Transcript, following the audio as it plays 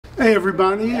Hey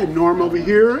everybody, Norm over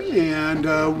here,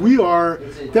 and we are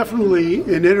definitely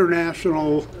an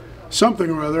international something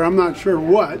or other, I'm not sure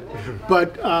what,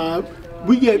 but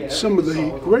we get some of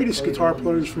the greatest guitar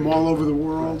players from all over the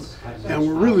world, and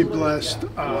we're really blessed.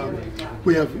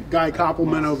 We have Guy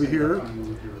Kopelman over here,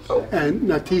 and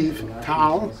Nativ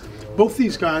Tal. Both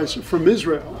these guys are from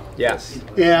Israel. Yes.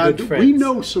 And we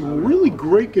know some really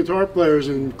great guitar players,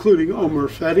 including Omer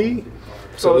Fedi,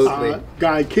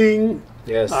 Guy King.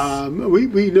 Yes.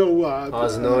 We know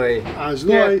Oznoi.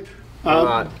 Oznoi.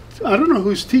 I don't know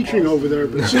who's teaching over there,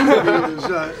 but somebody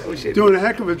is doing a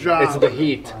heck of a job. It's the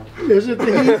heat. Is it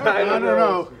the heat? I don't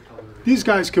know. These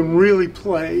guys can really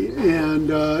play, and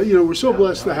you know, we're so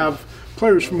blessed to have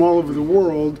players from all over the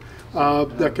world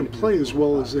that can play as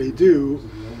well as they do.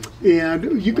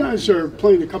 And you guys are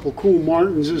playing a couple cool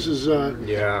Martins. This is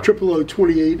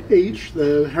 0028H,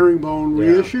 the Herringbone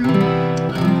reissue.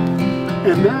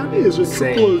 And that is a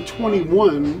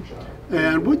 0021.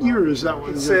 And what year is that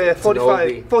one? It's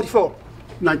 44.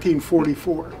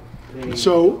 1944.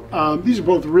 So these are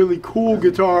both really cool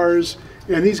guitars,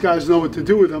 and these guys know what to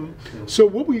do with them. So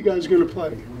what were you guys going to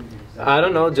play? I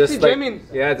don't know, just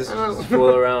just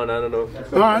fool around, I don't know.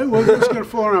 All right, well, we're just going to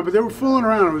fool around, but they were fooling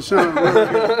around. It was sounding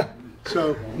really good.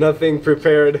 So, nothing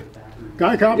prepared.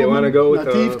 Guy Kopelman, you want to go with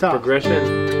Nativ the Tal.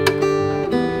 progression?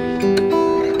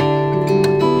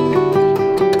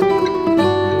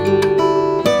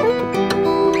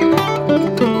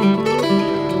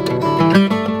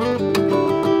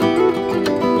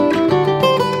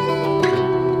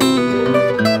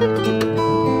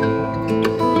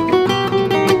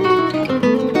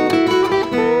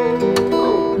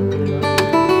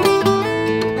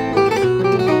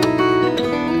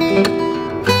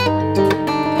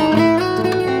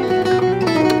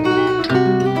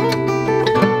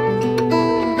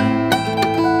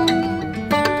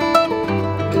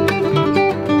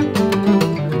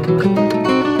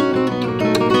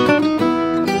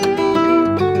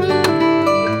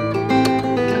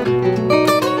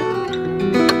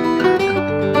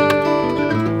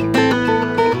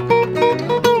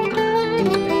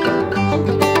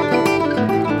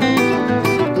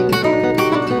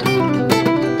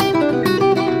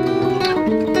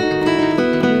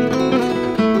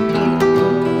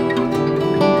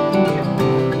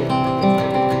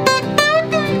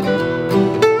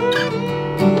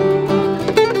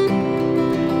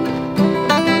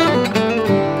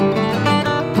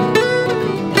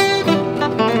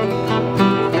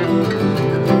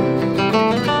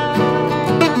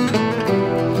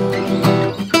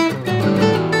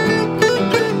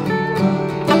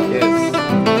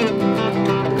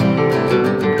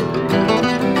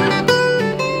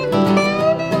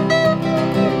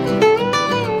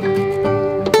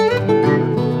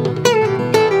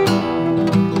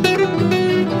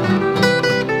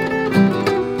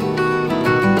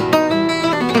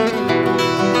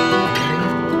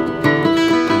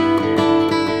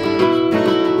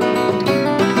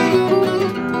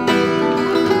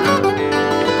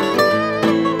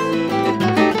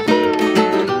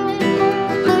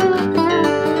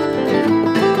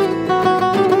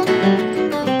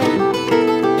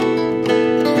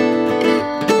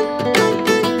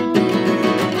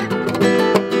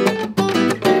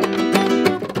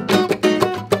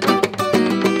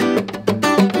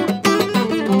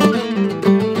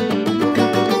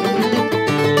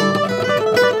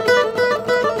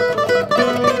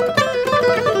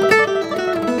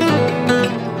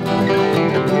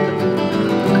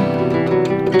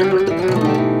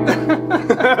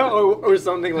 or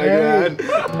something like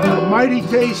that. Mighty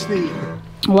tasty.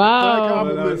 Wow.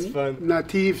 Oh, that was fun.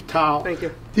 Nativ Tal. Thank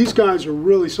you. These guys are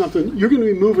really something. You're going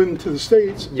to be moving to the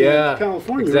States, to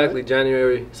California, exactly, right?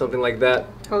 January, something like that.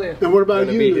 Hell yeah. And what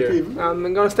about you, Nativ? I'm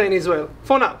going to stay in Israel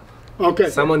for now. Okay.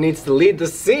 Someone needs to lead the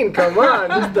scene. Come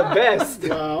on, he's the best.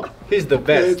 Well, he's the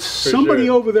best. It's somebody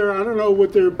over there. I don't know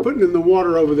what they're putting in the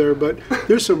water over there, but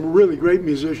there's some really great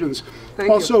musicians.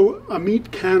 Also,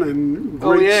 Amit Cannon,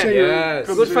 great singer. Yes.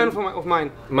 Good friend of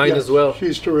mine. Mine as well.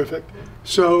 She's terrific.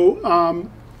 So,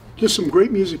 just some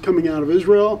great music coming out of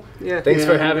Israel. Yeah. Thanks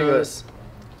for having us.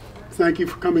 Thank you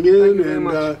for coming in. Thank you very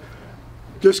much.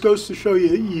 Just goes to show you,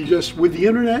 with the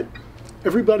internet,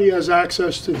 everybody has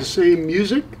access to the same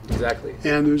music. Exactly.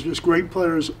 And there's just great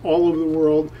players all over the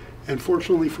world. And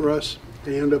fortunately for us,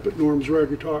 they end up at Norm's Rare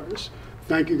Guitars.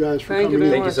 Thank you guys for coming in.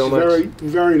 Thank you so much. Very,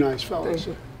 very nice fellas. Thank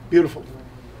you. Beautiful.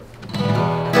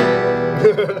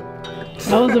 That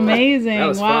was amazing. That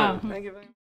was wow. fun. Thank you very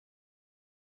much.